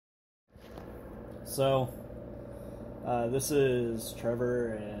So, this is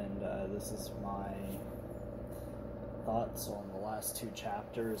Trevor, and this is my thoughts on the last two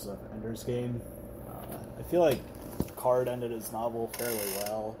chapters of Ender's Game. I feel like Card ended his novel fairly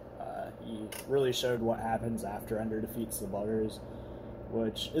well. He really showed what happens after Ender defeats the Buggers,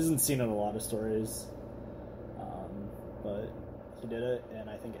 which isn't seen in a lot of stories, but he did it, and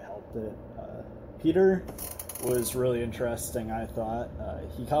I think it helped it. Peter was really interesting, I thought.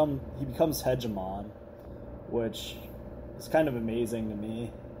 He becomes Hegemon, which is kind of amazing to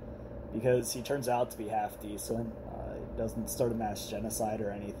me, because he turns out to be half decent. He doesn't start a mass genocide or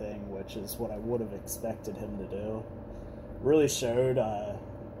anything, which is what I would have expected him to do. Really showed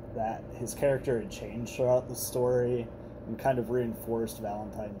that his character had changed throughout the story, and kind of reinforced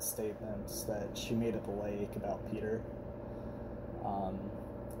Valentine's statements that she made at the lake about Peter.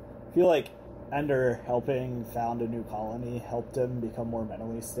 I feel like Ender helping found a new colony helped him become more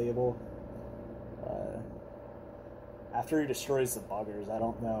mentally stable. After he destroys the Buggers, I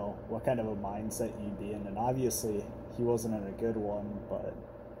don't know what kind of a mindset you'd be in, and obviously he wasn't in a good one, but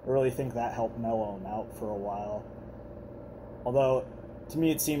I really think that helped mellow him out for a while. Although, to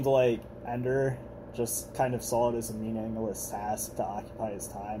me it seemed like Ender just kind of saw it as a meaningless task to occupy his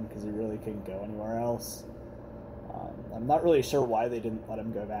time, because he really couldn't go anywhere else. I'm not really sure why they didn't let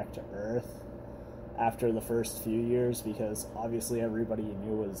him go back to Earth after the first few years, because obviously everybody he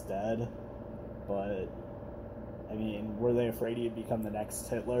knew was dead, but I mean, were they afraid he'd become the next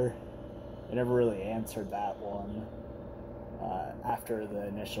Hitler? They never really answered that one after the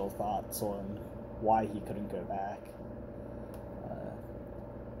initial thoughts on why he couldn't go back.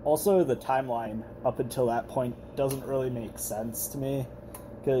 Also, the timeline up until that point doesn't really make sense to me,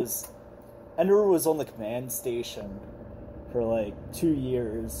 because Ender was on the command station for like 2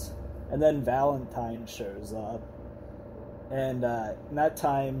 years, and then Valentine shows up. And in that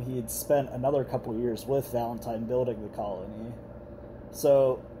time, he had spent another couple years with Valentine building the colony.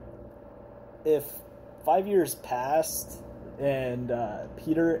 So, if 5 years passed and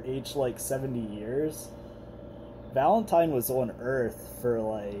Peter aged like 70 years, Valentine was on Earth for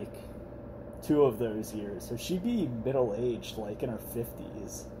like 2 of those years. So she'd be middle-aged, like in her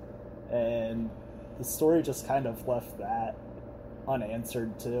 50s. And the story just kind of left that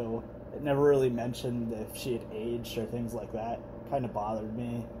unanswered too. It never really mentioned if she had aged or things like that. It kind of bothered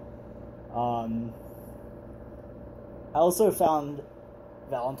me. I also found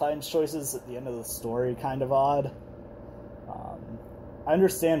Valentine's choices at the end of the story kind of odd. I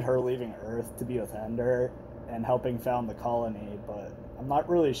understand her leaving Earth to be with Ender and helping found the colony, but I'm not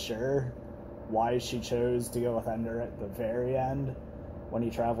really sure why she chose to go with Ender at the very end when he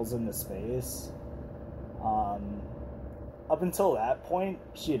travels into space. Up until that point,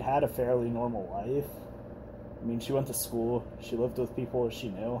 she had had a fairly normal life. I mean, she went to school, she lived with people she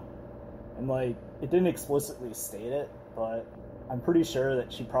knew, and like, it didn't explicitly state it, but I'm pretty sure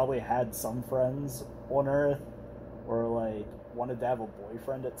that she probably had some friends on Earth, or like, wanted to have a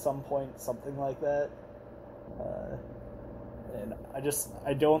boyfriend at some point, something like that. And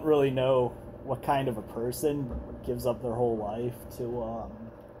I don't really know what kind of a person gives up their whole life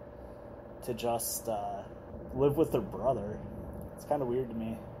to just live with their brother. It's kind of weird to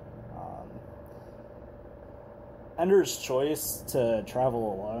me. Ender's choice to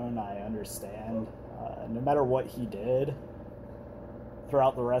travel alone, I understand. No matter what he did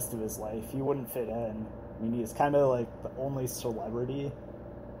throughout the rest of his life, he wouldn't fit in. I mean, he's kind of like the only celebrity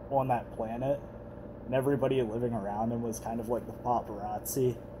on that planet, and everybody living around him was kind of like the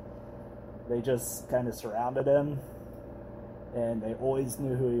paparazzi. They just kind of surrounded him, and they always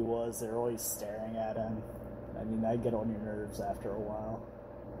knew who he was. They were always staring at him. I mean, that'd get on your nerves after a while.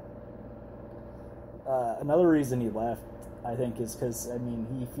 Another reason he left, I think, is because, I mean,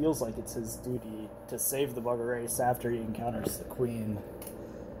 he feels like it's his duty to save the Bugger race after he encounters the Queen.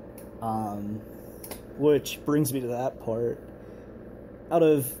 Which brings me to that part.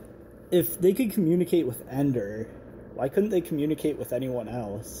 If they could communicate with Ender, why couldn't they communicate with anyone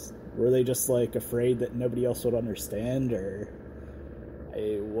else? Were they just, like, afraid that nobody else would understand, or...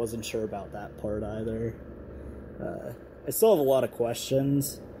 I wasn't sure about that part either. I still have a lot of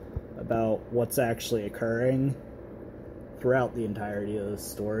questions about what's actually occurring throughout the entirety of the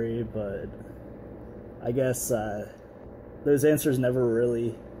story, but I guess those answers never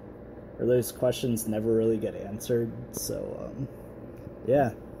really, or those questions never really get answered, so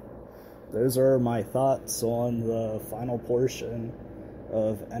yeah. Those are my thoughts on the final portion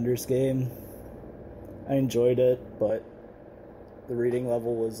of Ender's Game. I enjoyed it, but the reading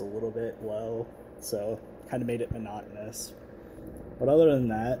level was a little bit low, so kind of made it monotonous. But other than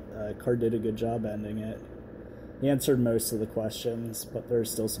that, Card did a good job ending it. He answered most of the questions, but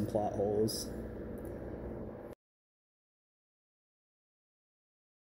there's still some plot holes.